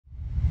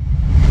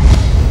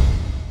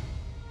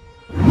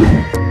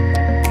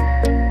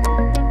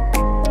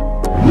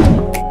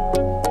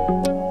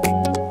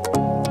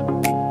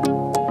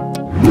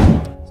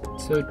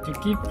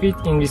keep fit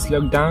in this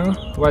lockdown,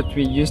 what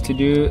we used to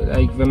do,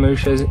 like the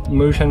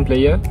motion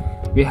player,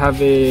 we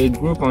have a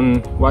group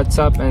on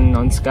WhatsApp and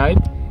on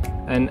Skype,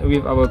 and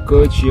with our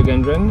coach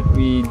Yogendran,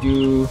 we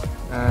do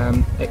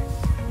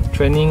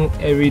training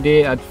every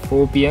day at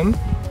 4 p.m.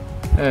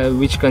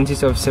 Which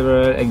consists of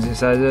several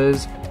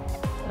exercises.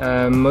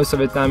 Most of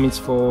the time it's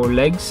for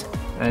legs,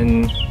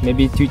 and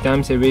maybe 2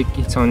 times a week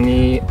it's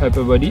only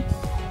upper body.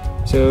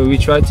 So we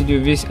try to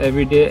do this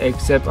every day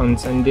except on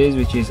Sundays,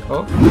 which is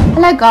off.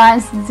 Hello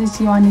guys, this is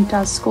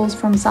Juanita Scholes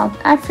from South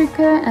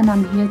Africa, and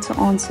I'm here to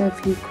answer a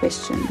few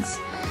questions.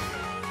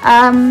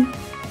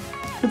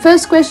 The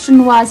first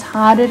question was,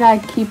 how did I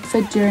keep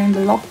fit during the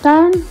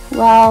lockdown?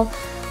 Well,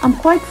 I'm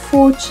quite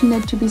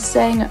fortunate to be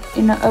staying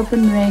in an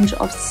open range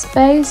of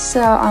space,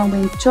 so I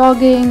went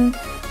jogging,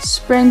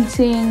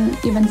 sprinting,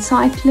 even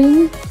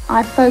cycling.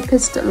 I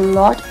focused a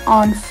lot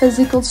on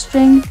physical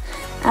strength,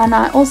 and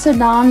I also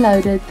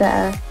downloaded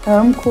the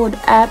Home Court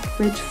app,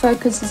 which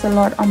focuses a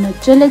lot on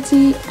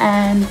agility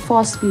and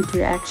fast speed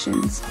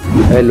reactions.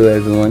 Hello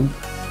everyone,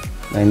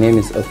 my name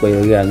is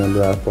Okoyori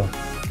Anoluapo.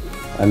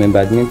 I'm a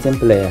badminton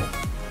player,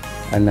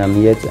 and I'm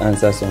here to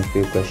answer some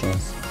few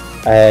questions.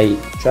 I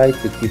try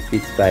to keep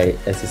fit by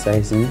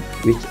exercising,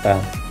 which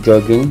are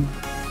jogging,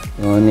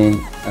 running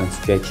and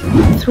stretching.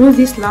 Through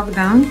this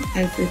lockdown,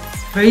 as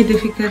it's very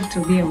difficult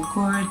to be on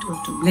court or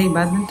to play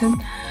badminton,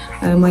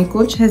 my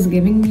coach has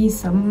given me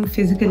some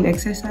physical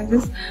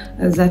exercises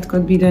that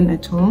could be done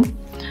at home.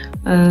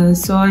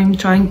 So I'm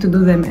trying to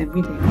do them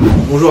every day.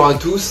 Bonjour à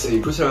tous et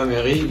Kossala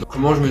Mary.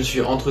 Comment je me suis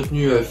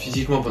entretenu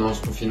physiquement pendant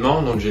ce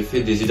confinement? Donc j'ai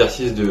fait des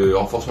exercices de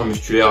renforcement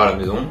musculaire à la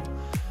maison.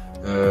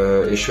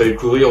 Et je suis allé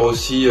courir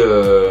aussi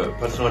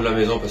pas très loin de la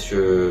maison parce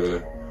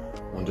que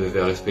on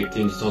devait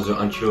respecter une distance de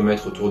 1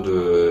 km autour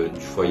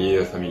du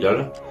foyer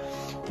familial.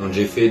 Donc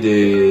j'ai fait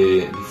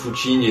des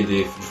footings et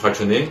des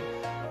fractionnés.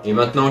 Et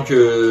maintenant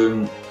que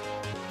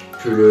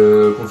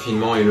le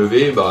confinement est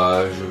levé,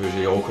 bah,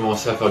 j'ai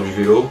recommencé à faire du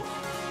vélo,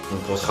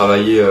 donc pour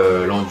travailler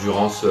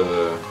l'endurance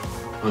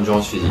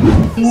physique.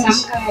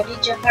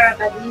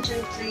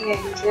 Badminton player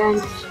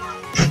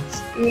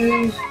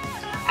in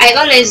I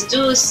always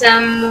do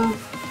some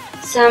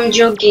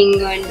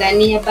jogging on the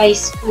nearby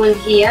school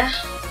here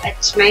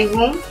at my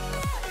home,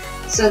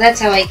 so that's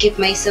how I keep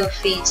myself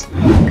fit.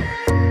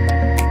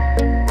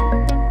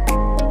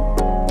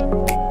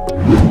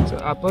 So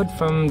apart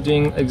from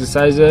doing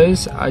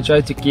exercises, I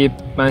try to keep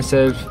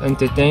myself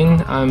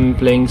entertained. I'm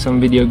playing some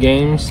video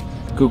games,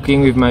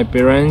 cooking with my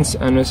parents,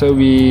 and also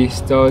we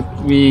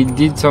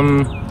did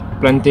some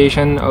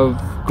plantation of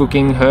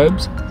cooking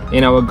herbs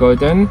in our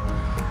garden.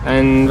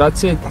 And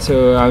that's it.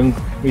 So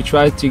we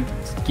try to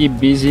keep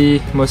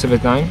busy most of the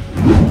time.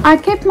 I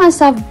kept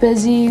myself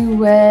busy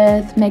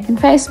with making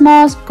face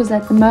masks because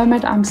at the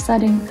moment I'm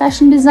studying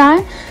fashion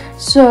design.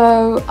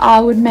 So I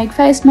would make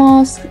face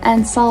masks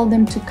and sell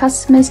them to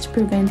customers to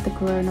prevent the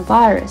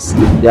coronavirus.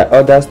 There are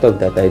other stuff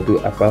that I do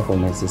apart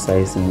from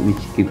exercising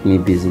which keep me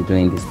busy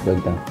during this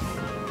lockdown.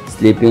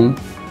 Sleeping,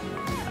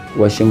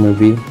 watching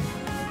movie,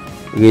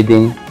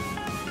 reading,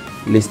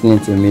 listening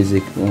to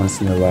music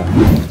once in a while.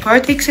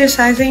 Part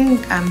exercising,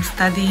 I'm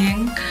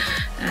studying,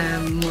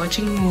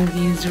 watching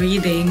movies,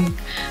 reading,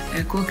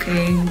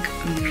 cooking,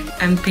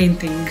 and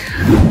painting.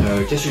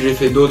 Qu'est-ce que j'ai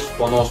fait d'autre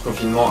pendant ce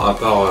confinement à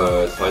part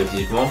travailler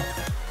physiquement?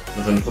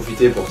 J'en ai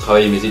profité pour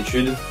travailler mes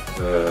études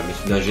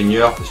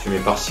d'ingénieur, parce que mes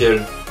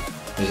partiels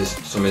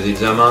sur mes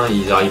examens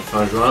ils arrivent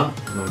fin juin,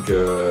 donc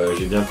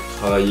j'ai bien pu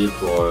travailler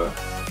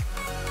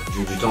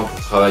j'ai eu du temps pour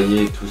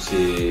travailler toutes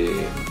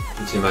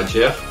ces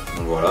matières.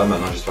 Donc voilà,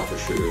 maintenant j'espère que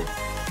je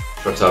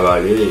crois que ça va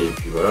aller, et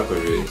puis voilà,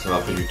 ça m'a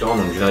pris du temps.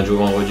 Donc du lundi au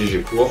vendredi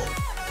j'ai cours,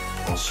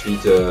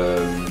 ensuite le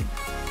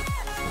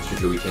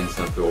week-end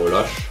c'est un peu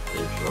relâche, et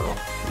puis voilà.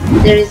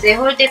 There is a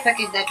whole day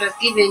package that was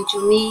given to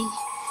me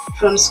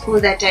from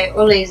school that I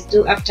always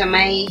do after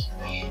my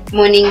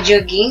morning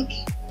jogging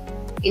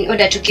in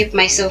order to keep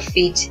myself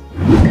fit.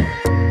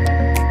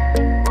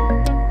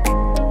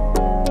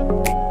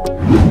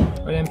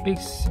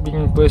 Olympics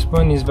being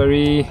postponed is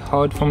very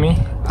hard for me,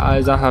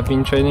 as I have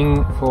been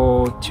training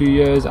for 2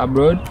 years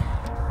abroad,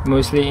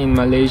 mostly in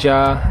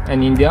Malaysia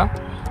and India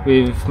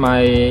with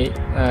my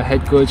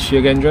head coach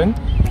Yogendran.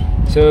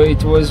 So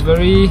it was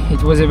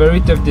a very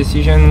tough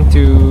decision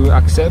to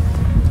accept,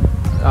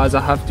 as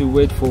I have to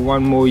wait for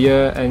 1 more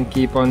year and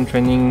keep on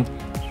training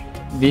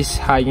this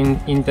high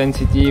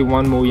intensity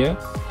 1 more year.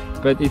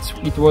 But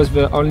it was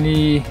the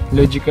only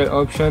logical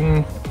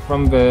option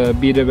from the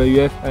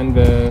BWF and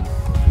the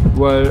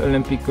World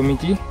Olympic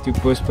Committee to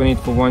postpone it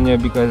for 1 year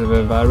because of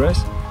the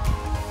virus.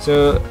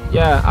 So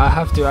yeah, I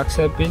have to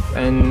accept it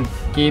and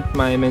keep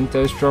my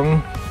mental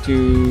strong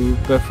to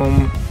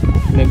perform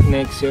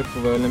next year for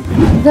the Olympics.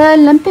 The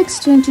Olympics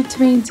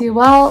 2020,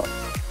 well,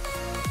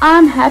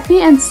 I'm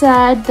happy and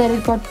sad that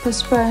it got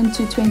postponed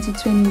to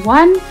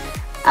 2021.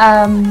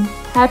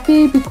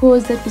 Happy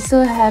because that we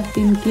still have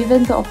been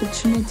given the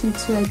opportunity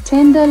to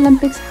attend the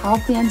Olympics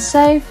healthy and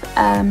safe.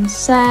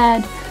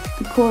 Sad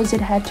because it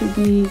had to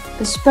be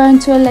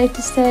postponed to a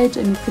later stage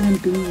and it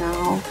couldn't be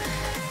now.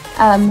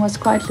 Was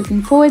quite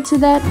looking forward to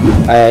that.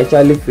 I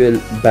actually feel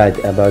bad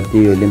about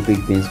the Olympic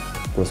being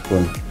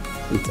postponed.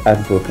 It's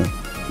heartbroken,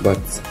 but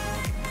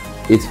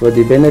it's for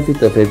the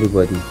benefit of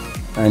everybody.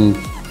 And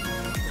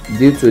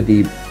due to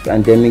the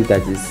pandemic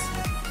that is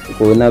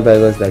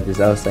coronavirus that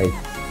is outside,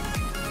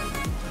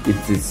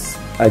 it is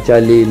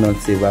actually not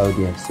safe out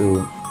there.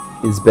 So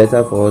it's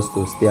better for us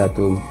to stay at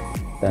home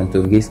than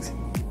to risk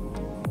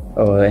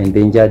or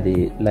endanger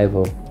the life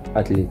of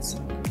athletes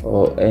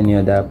or any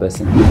other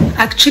person.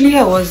 Actually,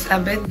 I was a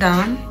bit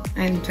down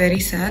and very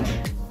sad,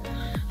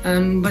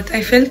 but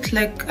I felt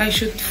like I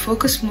should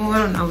focus more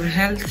on our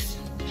health.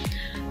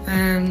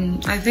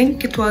 I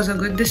think it was a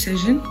good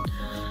decision,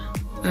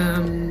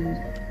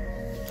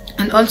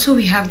 and also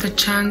we have the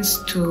chance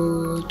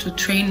to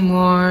train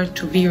more,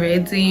 to be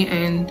ready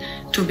and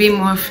to be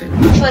more fit.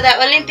 For the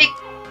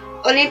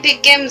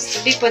Olympic Games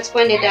to be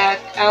postponed,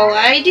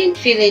 I didn't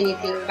feel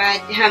anything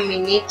bad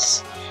having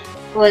it,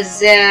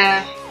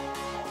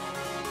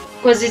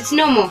 because it's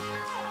normal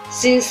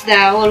since the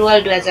whole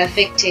world was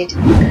affected.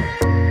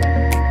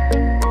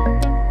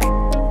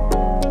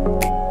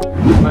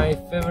 My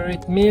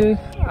favorite meal,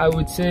 I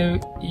would say,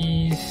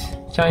 is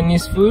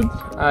Chinese food.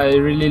 I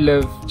really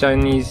love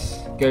Chinese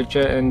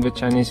culture and the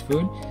Chinese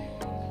food.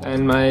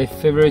 And my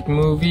favorite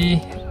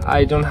movie,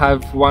 I don't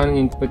have one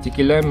in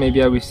particular.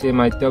 Maybe I will say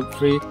my top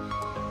 3,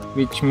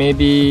 which may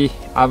be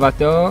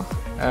Avatar,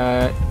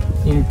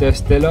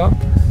 Interstellar,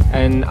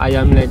 and I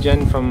Am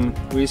Legend from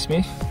Will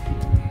Smith.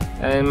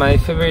 And my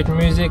favorite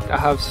music, I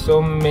have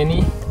so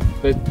many,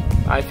 but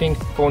I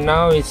think for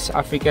now it's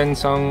African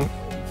song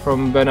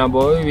from Burna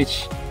Boy,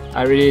 which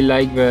I really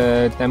like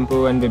the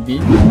tempo and the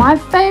beat. My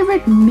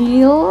favorite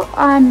meal,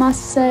 I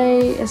must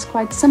say, is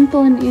quite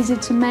simple and easy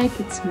to make.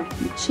 It's mac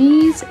and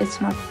cheese. It's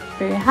not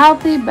very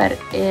healthy, but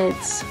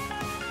it's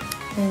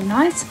very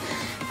nice.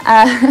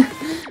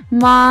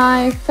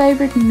 My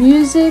favorite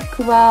music,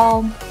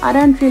 well, I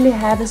don't really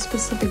have a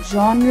specific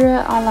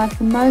genre I like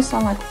the most. I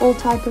like all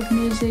type of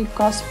music,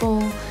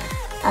 gospel,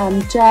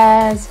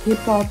 jazz,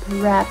 hip-hop,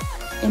 rap,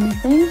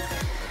 anything.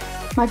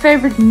 My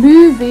favorite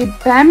movie,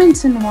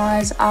 badminton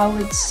wise, I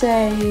would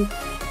say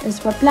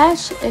is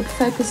Whiplash. It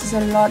focuses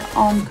a lot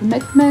on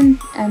commitment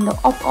and the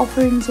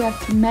offerings you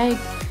have to make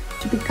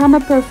to become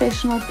a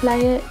professional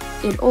player.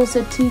 It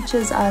also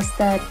teaches us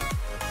that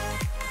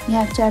you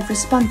have to have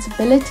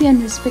responsibility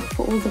and respect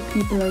for all the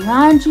people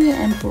around you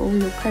and for all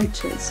your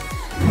coaches.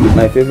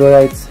 My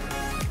favorite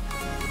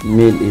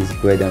meal is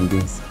bread and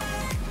beans.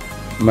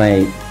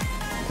 My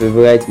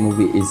favorite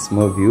movie is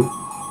Smallville.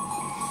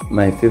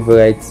 My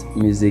favorite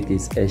music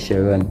is Ed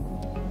Sheeran.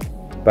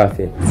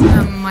 Perfect.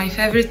 My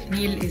favorite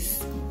meal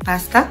is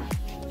pasta.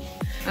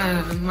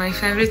 My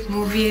favorite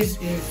movies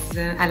is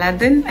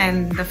Aladdin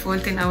and The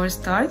Fault in Our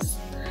Stars.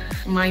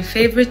 My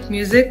favorite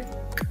music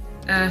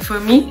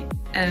for me,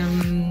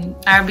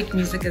 Arabic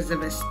music is the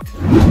best.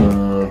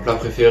 Mon plat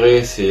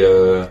préféré c'est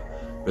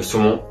le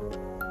saumon.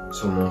 Le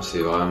saumon c'est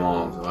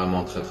vraiment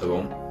très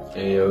bon.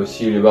 Et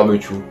aussi les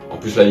barbecues. En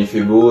plus là il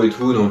fait beau et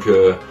tout, donc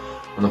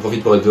on en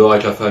profite pour être dehors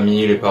avec la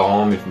famille, les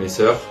parents, mes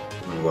sœurs.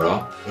 Donc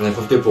voilà. J'en ai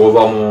profité pour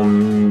revoir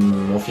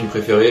mon film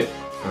préféré,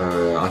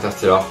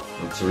 Interstellar.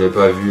 Donc si vous l'avez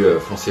pas vu,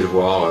 foncez le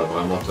voir,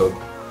 vraiment top.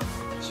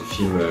 Ce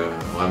film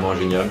vraiment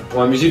génial.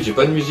 Pour la musique, j'ai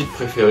pas de musique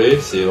préférée,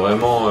 c'est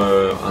vraiment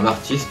un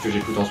artiste que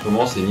j'écoute en ce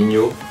moment, c'est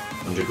Nino.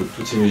 Donc j'écoute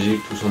toutes ses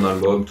musiques, tous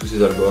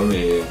ses albums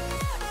et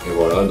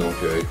voilà, donc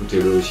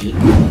écoutez-le aussi.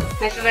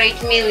 My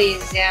favorite meal is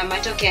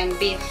matoke and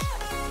beef.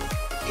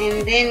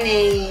 And then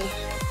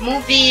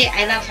movie,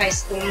 I love high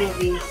school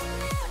movies.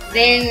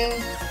 Then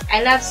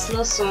I love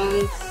slow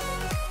songs.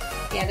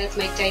 Yeah, that's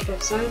my type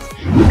of songs.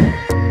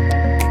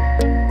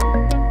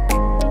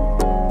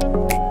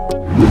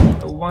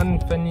 One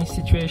funny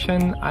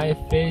situation I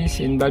face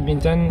in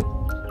badminton,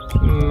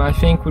 I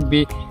think would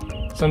be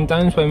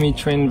sometimes when we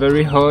train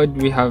very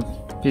hard, we have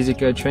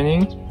physical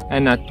training,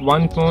 and at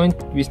one point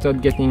we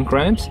start getting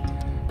cramps.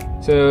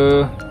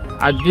 So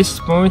at this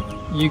point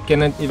you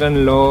cannot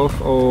even laugh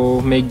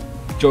or make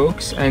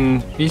jokes,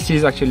 and this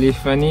is actually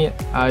funny,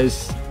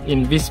 as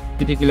in this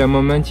particular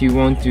moment you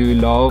want to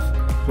laugh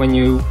when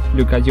you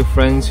look at your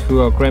friends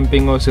who are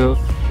cramping also.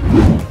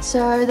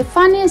 So the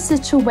funniest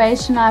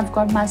situation I've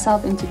got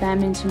myself into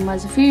badminton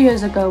was a few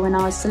years ago when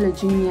I was still a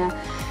junior.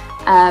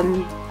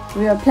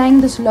 We were playing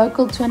this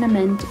local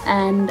tournament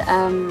and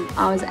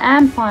I was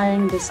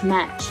umpiring this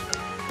match.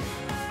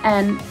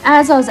 And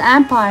as I was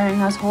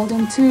umpiring, I was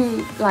holding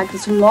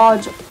this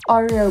large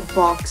Oreo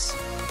box.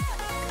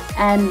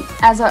 And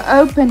as I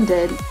opened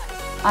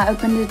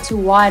it too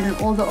wide and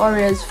all the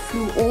Oreos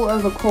flew all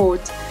over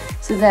court.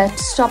 So that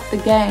stopped the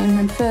game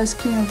and first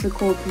clean off the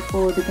court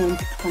before the game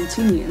could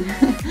continue.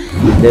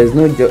 There's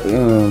no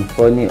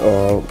funny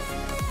or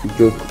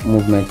joke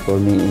movement for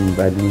me in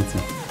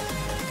badminton.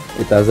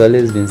 It has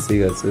always been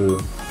serious, so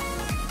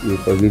you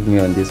forgive me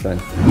on this one.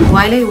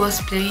 While I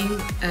was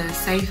playing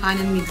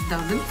semi-final mixed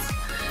doubles,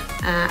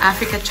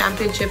 Africa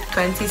Championship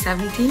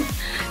 2017,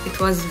 it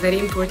was a very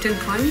important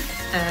one,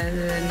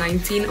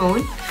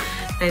 19-0,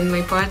 and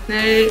my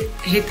partner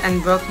hit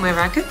and broke my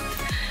racket.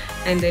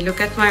 and they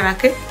look at my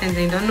racket and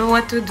they don't know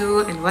what to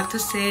do and what to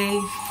say.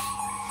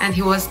 And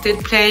he was still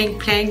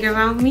playing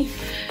around me,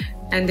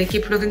 and they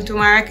keep looking to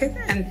my racket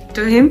and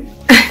to him.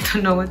 I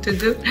don't know what to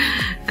do,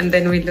 and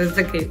then we lose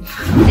the game.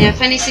 In a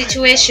funny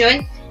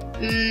situation,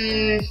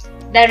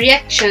 the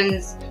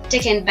reactions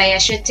taken by a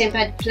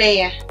short-tempered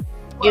player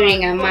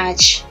during a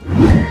match.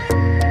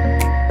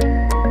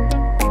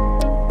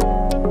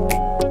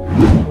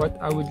 What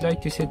I would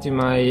like to say to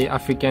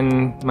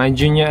my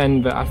junior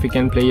and the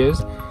African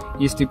players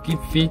is to keep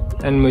fit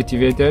and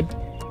motivated,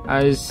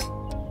 as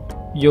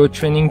your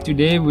training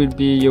today will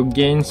be your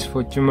gains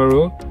for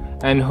tomorrow,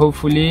 and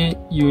hopefully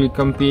you will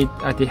compete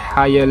at a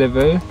higher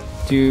level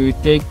to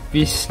take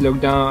this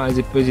lockdown as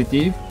a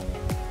positive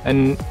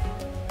and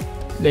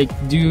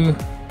do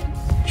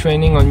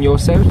training on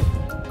yourself.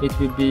 It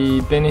will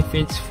be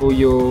benefits for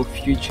your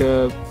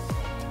future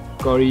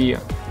career.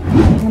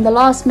 And the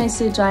last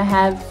message I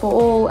have for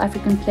all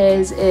African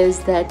players is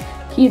that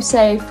keep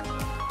safe,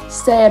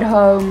 stay at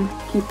home,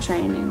 keep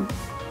training.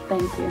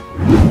 Thank you.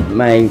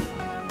 My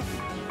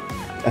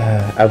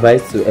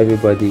advice to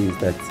everybody is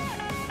that,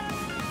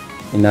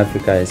 in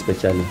Africa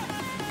especially,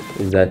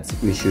 is that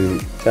we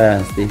should try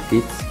and stay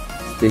fit,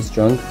 stay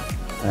strong,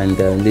 and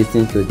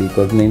listen to the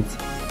government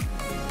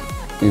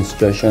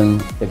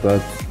instruction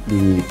about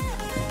the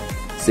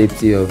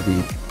safety of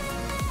the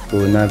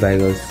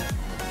coronavirus,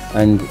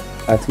 and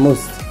at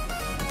most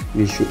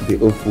we should be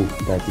hopeful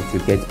that it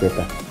will get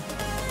better,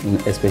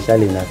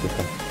 especially in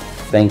Africa.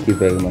 Thank you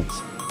very much.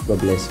 God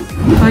bless you.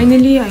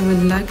 Finally, I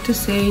would like to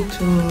say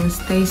to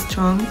stay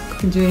strong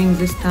during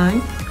this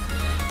time,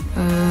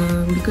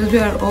 because we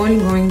are all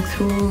going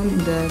through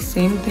the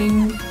same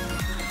thing.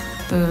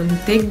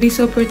 Take this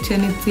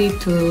opportunity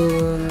to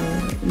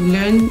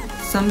learn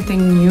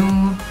something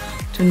new,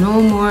 to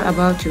know more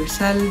about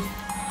yourself.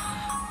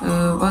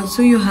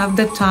 Also, you have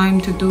the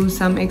time to do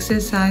some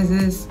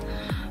exercises,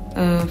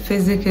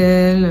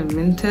 physical and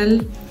mental.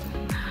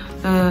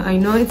 I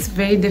know it's a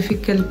very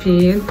difficult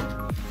period,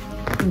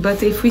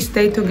 but if we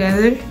stay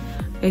together,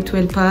 it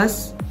will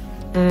pass,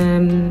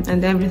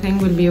 and everything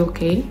will be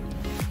okay.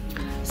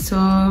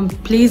 So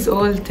please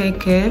all take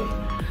care,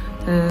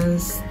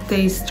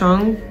 stay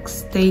strong,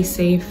 stay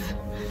safe,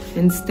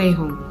 and stay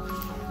home.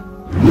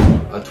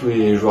 À tous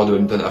les joueurs de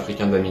badminton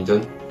africains de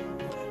badminton,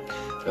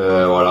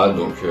 voilà,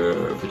 donc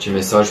petit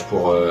message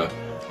pour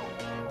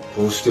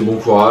vous souhaiter bon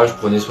courage,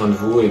 prenez soin de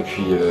vous, et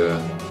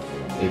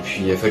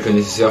puis faites le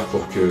nécessaire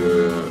pour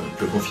que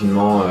le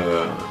confinement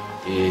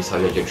ait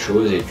servi à quelque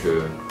chose, et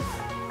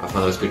afin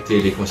de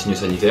respecter les consignes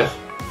sanitaires.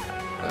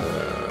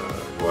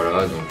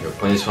 Voilà, donc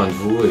prenez soin de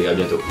vous et à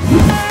bientôt.